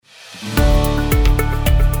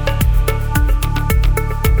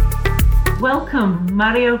welcome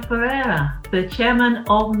Mario Ferreira, the chairman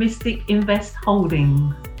of Mystic Invest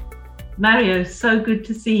Holdings. Mario, so good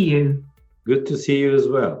to see you. Good to see you as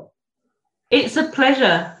well. It's a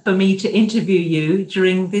pleasure for me to interview you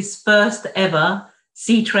during this first ever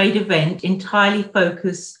Seatrade event entirely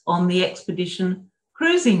focused on the expedition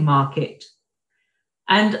cruising market.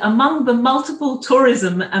 And among the multiple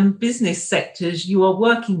tourism and business sectors you are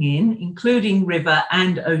working in, including river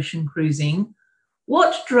and ocean cruising,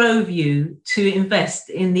 what drove you to invest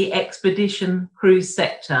in the expedition cruise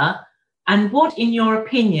sector? And what, in your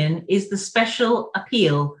opinion, is the special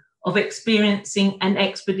appeal of experiencing an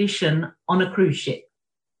expedition on a cruise ship?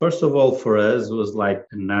 First of all, for us, it was like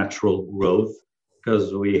a natural growth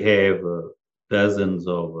because we have dozens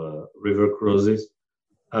of river cruises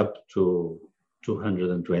up to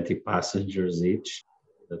 220 passengers each.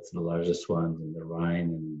 That's the largest ones in the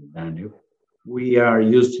Rhine and the Danube. We are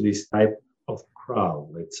used to this type of crowd,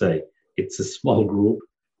 let's say. It's a small group,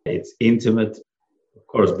 it's intimate. Of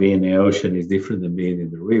course, being in the ocean is different than being in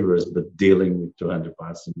the rivers, but dealing with 200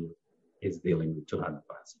 passengers is dealing with 200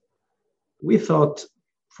 passengers. We thought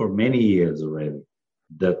for many years already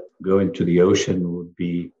that going to the ocean would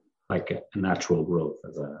be like a natural growth,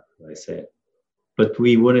 as I said. But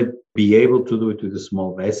we wanted to be able to do it with the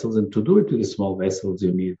small vessels, and to do it with the small vessels,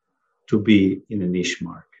 you need to be in a niche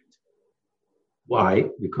market. Why?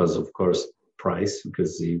 Because, of course, price,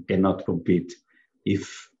 because you cannot compete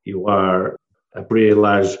if you are a pretty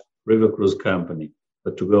large river cruise company,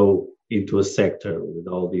 but to go into a sector with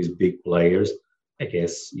all these big players, I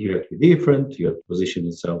guess you have to be different. You have to position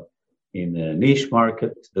yourself in a niche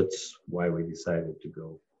market. That's why we decided to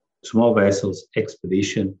go small vessels,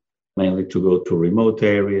 expedition, mainly to go to remote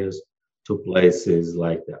areas, to places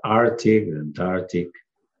like the Arctic, the Antarctic,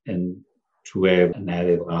 and to have an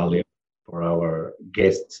added value for our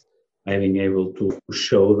guests, being able to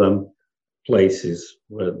show them places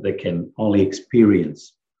where they can only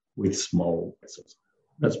experience with small vessels.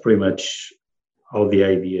 That's pretty much how the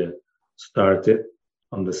idea started.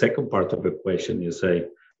 On the second part of the question, you say,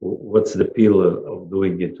 what's the appeal of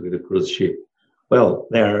doing it with a cruise ship? Well,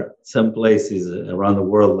 there are some places around the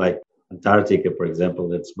world, like Antarctica, for example,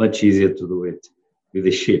 that's much easier to do it with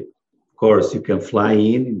a ship. Of course, you can fly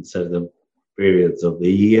in certain periods of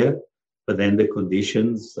the year, but then the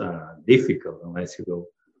conditions are difficult unless you go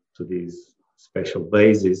to these special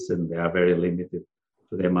bases, and they are very limited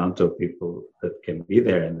to the amount of people that can be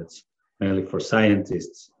there, and it's mainly for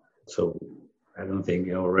scientists. So I don't think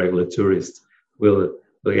our regular tourists will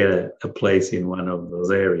get a place in one of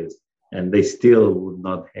those areas, and they still would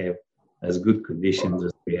not have as good conditions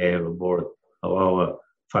as we have aboard of our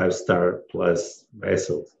 5-star plus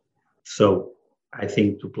vessels. So I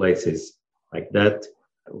think to places like that,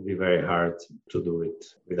 it would be very hard to do it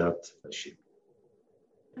without a ship.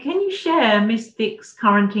 Can you share Mystic's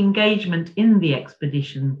current engagement in the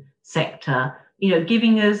expedition sector,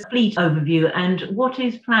 giving us a fleet overview and what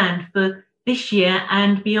is planned for this year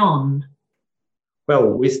and beyond? Well,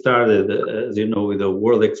 we started, as you know, with the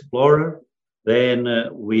World Explorer. Then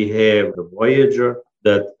we have the Voyager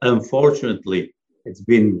that unfortunately it's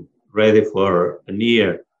been ready for a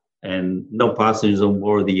year and no passengers on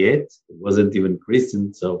board yet. It wasn't even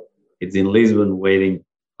christened, so it's in Lisbon waiting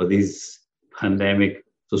for this pandemic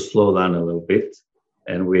to slow down a little bit,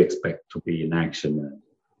 and we expect to be in action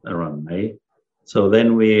around May. So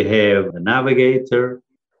then we have the Navigator,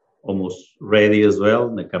 almost ready as well.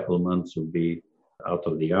 In a couple of months will be out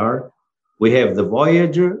of the yard. We have the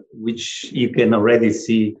Voyager, which you can already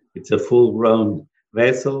see it's a full-grown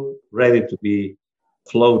vessel, ready to be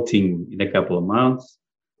floating in a couple of months.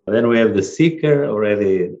 Then we have the Seeker,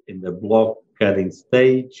 already in the block cutting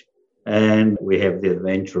stage, and we have the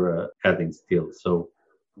Adventurer cutting still. So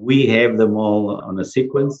we have them all on a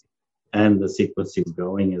sequence, and the sequence is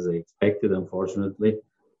going as I expected. Unfortunately,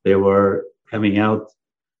 they were coming out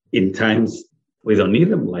in times we don't need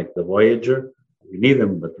them, like the Voyager. We need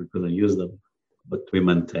them, but we couldn't use them. But we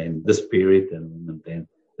maintain the spirit and we maintain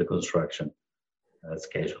the construction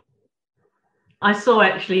schedule. I saw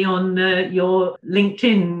actually on your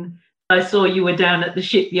LinkedIn, I saw you were down at the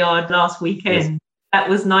shipyard last weekend. Yes. That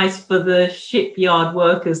was nice for the shipyard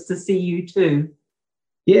workers to see you too.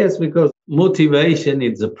 Yes, because motivation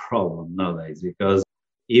is a problem nowadays, because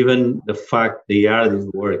even the fact the yard is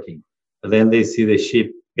working, but then they see the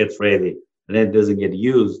ship gets ready and then it doesn't get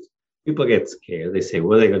used, people get scared. They say,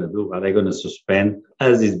 what are they going to do? Are they going to suspend,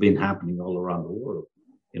 as it's been happening all around the world?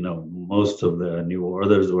 Most of the new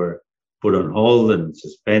orders were put on hold and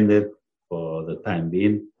suspended for the time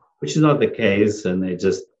being, which is not the case. And it's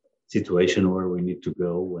just a situation where we need to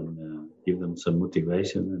go and give them some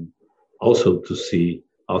motivation, and also to see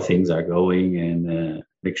how things are going and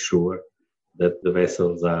make sure that the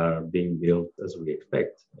vessels are being built as we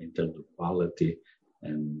expect in terms of quality,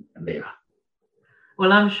 and they are.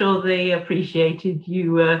 Well, I'm sure they appreciated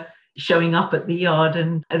you showing up at the yard,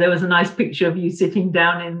 and there was a nice picture of you sitting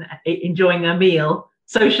down and enjoying a meal,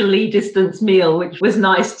 socially distanced meal, which was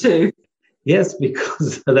nice too. Yes,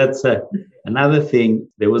 because that's another thing.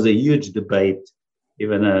 There was a huge debate,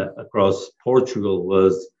 even across Portugal,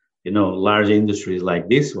 was, large industries like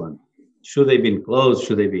this one. Should they be closed?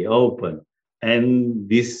 Should they be open? And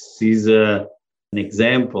this is an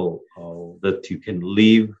example of that you can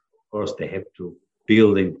leave. Of course, they have to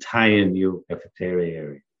build entire new cafeteria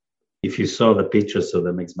area. If you saw the pictures, so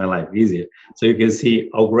that makes my life easier. So you can see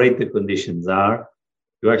how great the conditions are.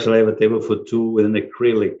 You actually have a table for two with an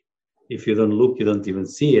acrylic. If you don't look, you don't even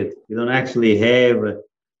see it. You don't actually have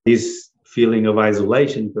this feeling of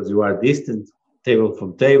isolation because you are distant, table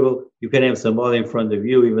from table. You can have somebody in front of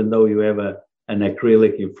you, even though you have an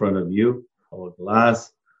acrylic in front of you or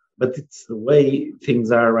glass. But it's the way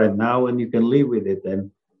things are right now, and you can live with it.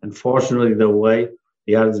 And unfortunately, the way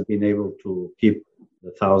the art has been able to keep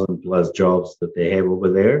the 1,000+ jobs that they have over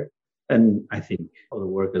there. And I think all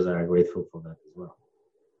the workers are grateful for that as well.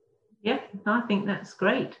 Yeah, I think that's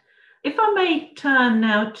great. If I may turn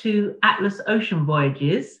now to Atlas Ocean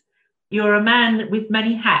Voyages, you're a man with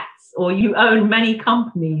many hats, or you own many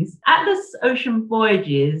companies. Atlas Ocean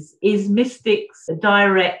Voyages is Mystic's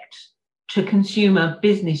direct to consumer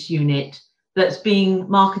business unit that's being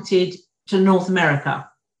marketed to North America.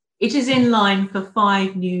 It is in line for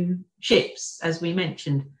 5 new ships, as we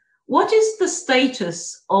mentioned. What is the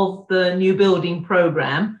status of the new building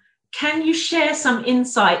program? Can you share some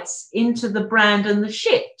insights into the brand and the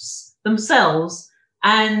ships themselves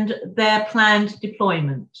and their planned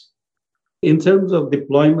deployment? In terms of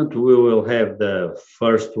deployment, we will have the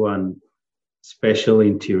first one, special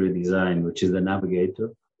interior design, which is the Navigator.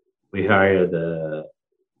 We hired a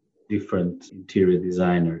different interior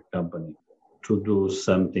designer company to do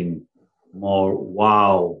something more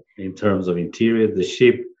wow in terms of interior, the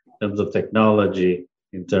ship, in terms of technology,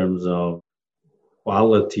 in terms of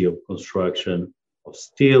quality of construction, of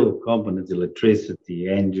steel components, electricity,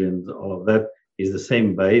 engines, all of that is the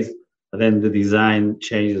same base, but then the design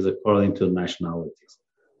changes according to nationalities.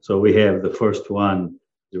 So we have the first one,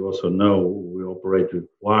 you also know, we operate with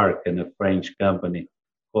Quark and a French company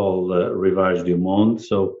called Rivage du Monde.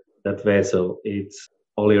 So that vessel, it's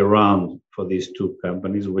all year round for these two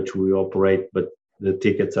companies, which we operate, but the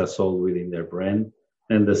tickets are sold within their brand.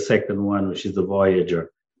 And the second one, which is the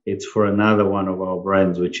Voyager, it's for another one of our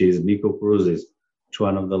brands, which is Nico Cruises, which is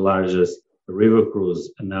one of the largest river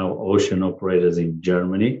cruise and now ocean operators in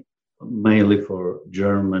Germany, mainly for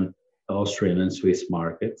German, Austrian, and Swiss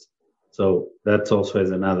markets. So that also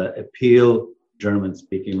has another appeal,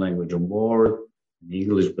 German-speaking language on board,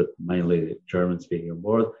 English, but mainly German-speaking on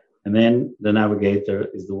board. And then the Navigator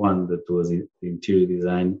is the one that was the interior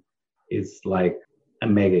design. It's like a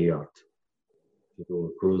mega yacht to do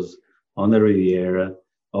a cruise on the Riviera,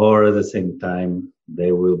 or at the same time,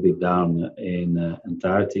 they will be down in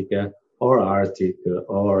Antarctica or Arctic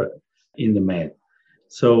or in the Med.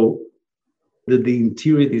 So the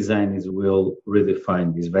interior designers will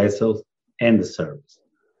redefine these vessels and the service.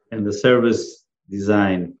 And the service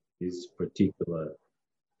design, these particular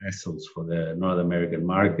vessels for the North American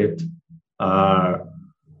market, are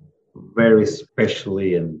very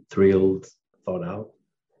specially and thought out.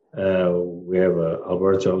 We have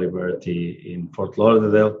Alberto Aliberti in Fort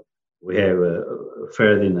Lauderdale. We have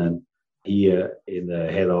Ferdinand here in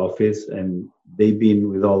the head office, and they've been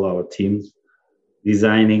with all our teams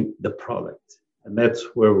designing the product. And that's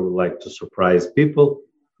where we like to surprise people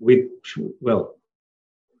with, well,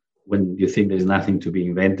 when you think there's nothing to be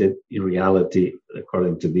invented, in reality,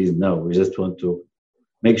 according to this, no, we just want to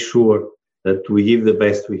make sure that we give the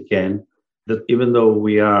best we can, that even though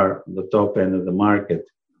we are the top end of the market,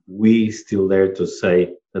 we still dare to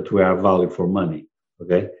say that we are value for money,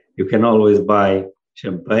 okay? You can always buy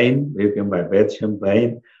champagne, you can buy bad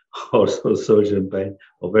champagne, or so champagne,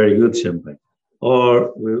 or very good champagne,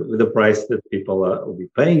 or with the price that people will be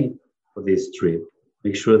paying for this trip.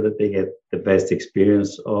 Make sure that they get the best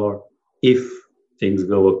experience, or if things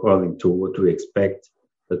go according to what we expect,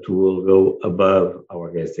 that we will go above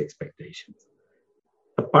our guest expectations.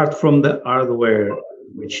 Apart from the hardware,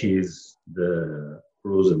 which is the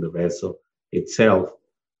cruise and the vessel itself,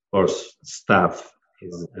 of course, staff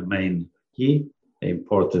is the main key,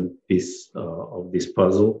 important piece of this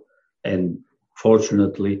puzzle. And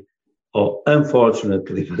fortunately, or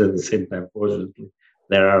unfortunately, but at the same time, fortunately,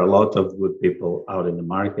 there are a lot of good people out in the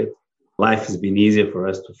market. Life has been easier for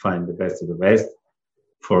us to find the best of the best.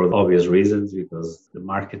 for obvious reasons, because the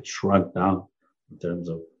market shrunk down in terms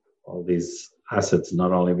of all these assets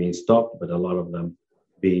not only being stopped, but a lot of them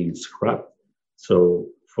being scrapped. So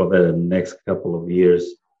for the next couple of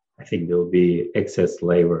years, I think there will be excess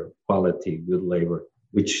labor, quality, good labor,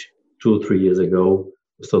 which 2 or 3 years ago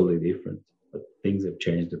was totally different. But things have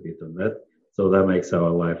changed a bit on that. So that makes our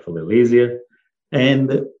life a little easier.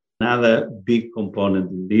 And another big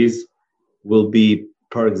component in this will be,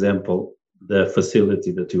 for example, the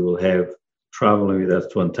facility that you will have traveling with us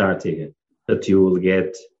to Antarctica, that you will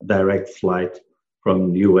get direct flight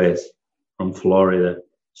from the US, from Florida,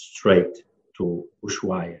 straight to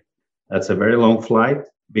Ushuaia. That's a very long flight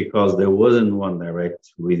because there wasn't one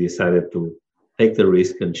direct. We decided to take the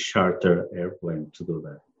risk and charter airplane to do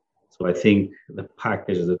that. So I think the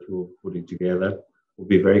package that we're putting together will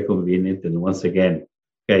be very convenient. And once again,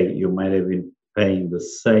 okay, you might have been paying the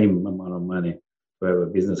same amount of money to have a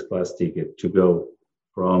business class ticket to go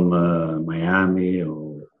from Miami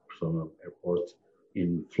or some airport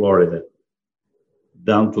in Florida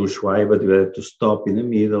down to Ushuaia, but you have to stop in the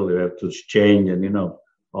middle, you have to change, and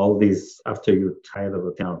all these, after you're tired of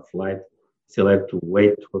a 10-hour flight, still have to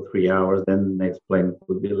wait 2 or 3 hours, then the next plane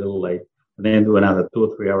could be a little late, and then do another 2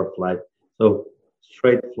 or 3 hour flight. So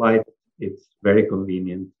straight flight, it's very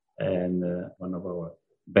convenient, and one of our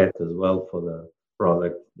bets as well for the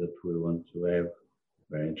product that we want to have.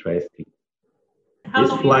 Very interesting.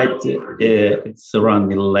 This flight, it's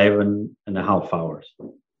around 11 and a half hours.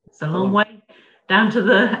 It's a long way down to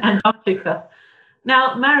the Antarctica.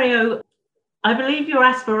 Now, Mario, I believe your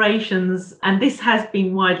aspirations, and this has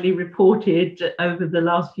been widely reported over the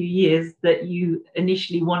last few years, that you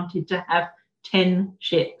initially wanted to have 10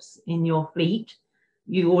 ships in your fleet.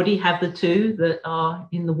 You already have the 2 that are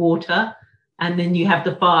in the water, and then you have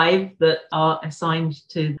the 5 that are assigned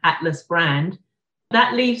to Atlas brand.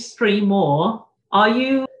 That leaves 3 more. Are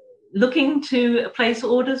you looking to place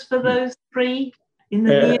orders for those 3 in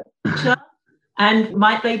the near future? And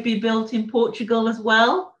might they be built in Portugal as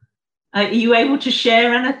well? Are you able to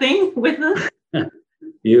share anything with us?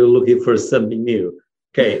 You're looking for something new.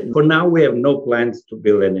 Okay, for now, we have no plans to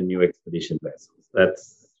build any new expedition vessels.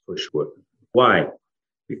 That's for sure. Why?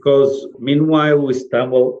 Because meanwhile, we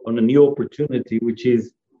stumble on a new opportunity, which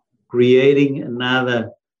is creating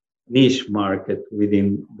another niche market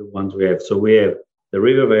within the ones we have. So we have the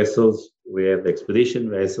river vessels, we have the expedition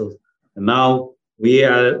vessels, and now we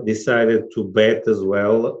are decided to bet as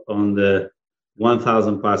well on the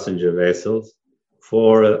 1,000 passenger vessels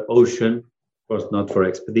for ocean, of course not for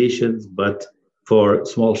expeditions, but for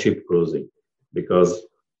small ship cruising, because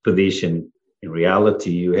expedition, in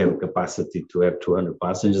reality, you have capacity to have 200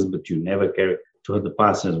 passengers, but you never carry 200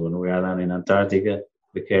 passengers. When we are down in Antarctica,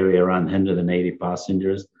 we carry around 180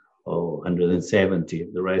 passengers or 170.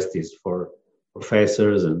 The rest is for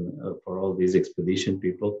professors and for all these expedition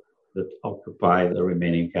people that occupy the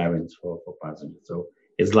remaining cabins for passengers. So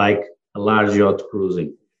it's like a large yacht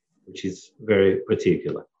cruising, which is very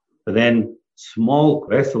particular. But then small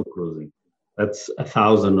vessel cruising, that's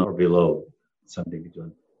 1,000 or below, something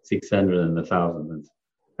between 600 and 1,000,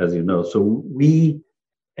 as you know. So we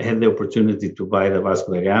had the opportunity to buy the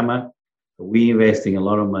Vasco da Gama. We investing a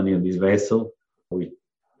lot of money on this vessel. We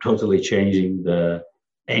totally changing the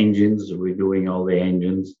engines, redoing all the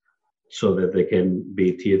engines so that they can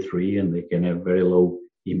be tier 3 and they can have very low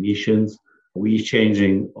emissions. We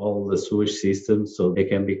changing all the sewage systems so they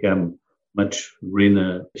can become much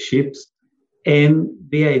greener ships. And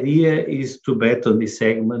the idea is to bet on this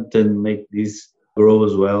segment and make this grow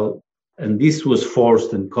as well. And this was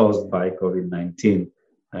forced and caused by COVID-19.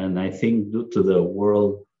 And I think due to the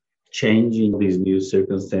world changing these new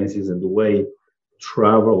circumstances and the way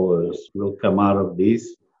travelers will come out of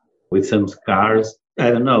this with some scars,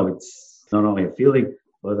 I don't know, it's not only a feeling,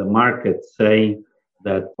 but the market saying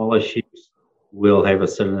that all ships will have a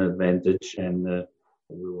certain advantage, and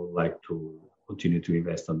we would like to continue to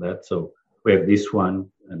invest on that. So we have this one,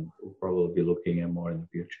 and we'll probably be looking at more in the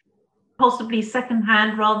future. Possibly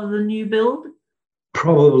second-hand rather than new build?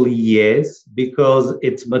 Probably yes, because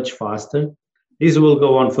it's much faster. This will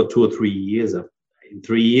go on for 2 or 3 years. In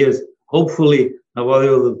 3 years, hopefully, nobody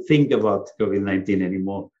will think about COVID-19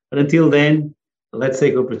 anymore. But until then, let's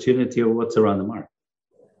take opportunity of what's around the market.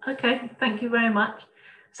 Okay, thank you very much.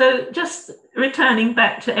 So just returning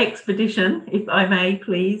back to expedition, if I may,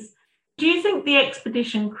 please. Do you think the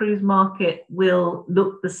expedition cruise market will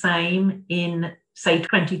look the same in, say,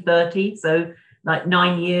 2030? So like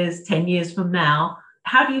 9 years, 10 years from now?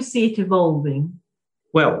 How do you see it evolving?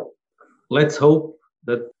 Well, let's hope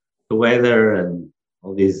that the weather and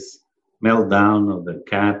all this meltdown of the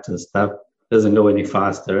cat and stuff doesn't go any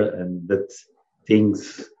faster, and that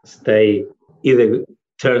things stay either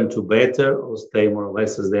turn to better or stay more or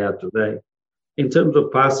less as they are today. In terms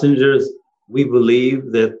of passengers, we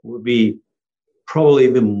believe that will be probably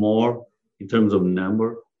even more in terms of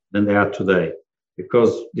number than they are today,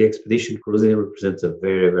 because the expedition cruising represents a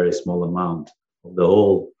very, very small amount of the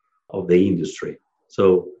whole of the industry.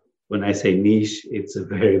 So when I say niche, it's a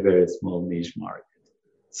very, very small niche market.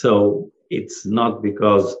 So it's not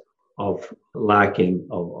because of lacking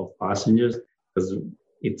of passengers, because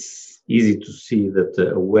it's easy to see that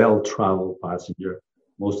a well-traveled passenger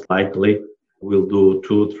most likely will do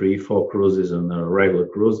 2, 3, 4 cruises on a regular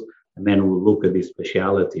cruise, and then we'll look at the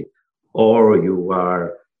speciality. Or you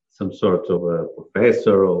are some sort of a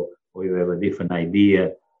professor, or you have a different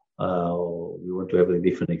idea, or you want to have a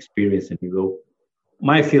different experience, and you go.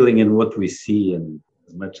 My feeling and what we see, and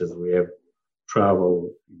as much as we have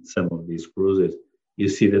traveled in some of these cruises, you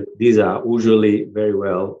see that these are usually very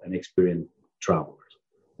well and experienced travelers,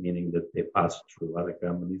 meaning that they pass through other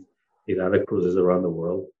companies, did other cruises around the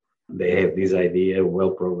world. They have this idea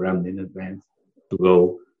well programmed in advance to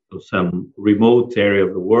go to some remote area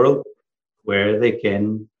of the world where they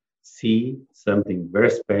can see something very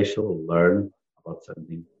special, learn about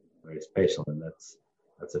something very special, and that's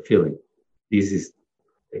a feeling. This is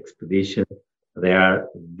expedition. They are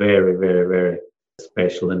very, very, very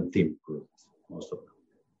special and themed cruises, most of them.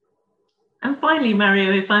 And finally,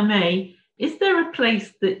 Mario, if I may, is there a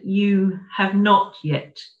place that you have not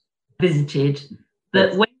yet visited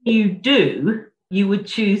that when you do, you would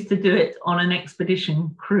choose to do it on an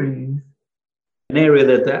expedition cruise? An area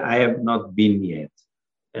that I have not been yet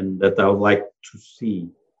and that I would like to see,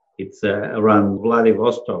 it's around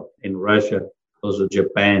Vladivostok in Russia, also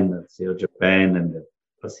Japan, Sea of Japan and the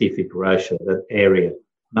Pacific Russia, that area.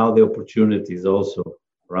 Now the opportunities also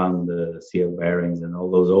around the Sea of Berings and all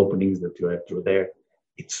those openings that you have through there.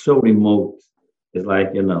 It's so remote. It's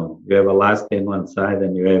like, you have Alaska on one side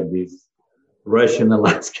and you have this Russian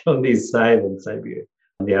Alaska on this side and Siberia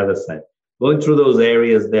on the other side. Going through those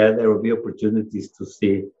areas there will be opportunities to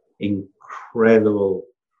see incredible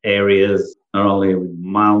areas, not only with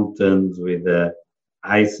mountains, with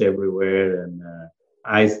ice everywhere and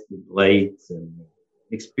ice lakes and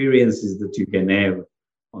experiences that you can have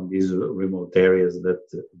on these remote areas that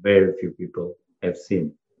very few people have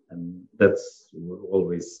seen. And that's what we're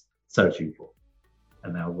always searching for.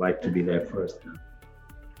 And I would like to be there first.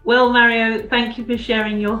 Well, Mario, thank you for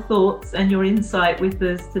sharing your thoughts and your insight with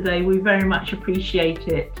us today. We very much appreciate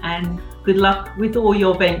it. And good luck with all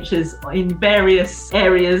your ventures in various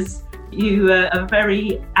areas. You are a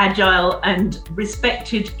very agile and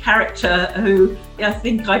respected character who I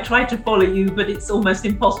think I try to follow you, but it's almost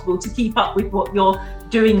impossible to keep up with what you're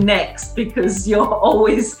doing next because you're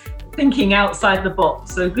always thinking outside the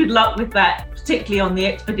box. So good luck with that, particularly on the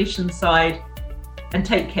expedition side, and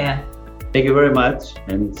take care. Thank you very much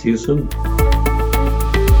and see you soon.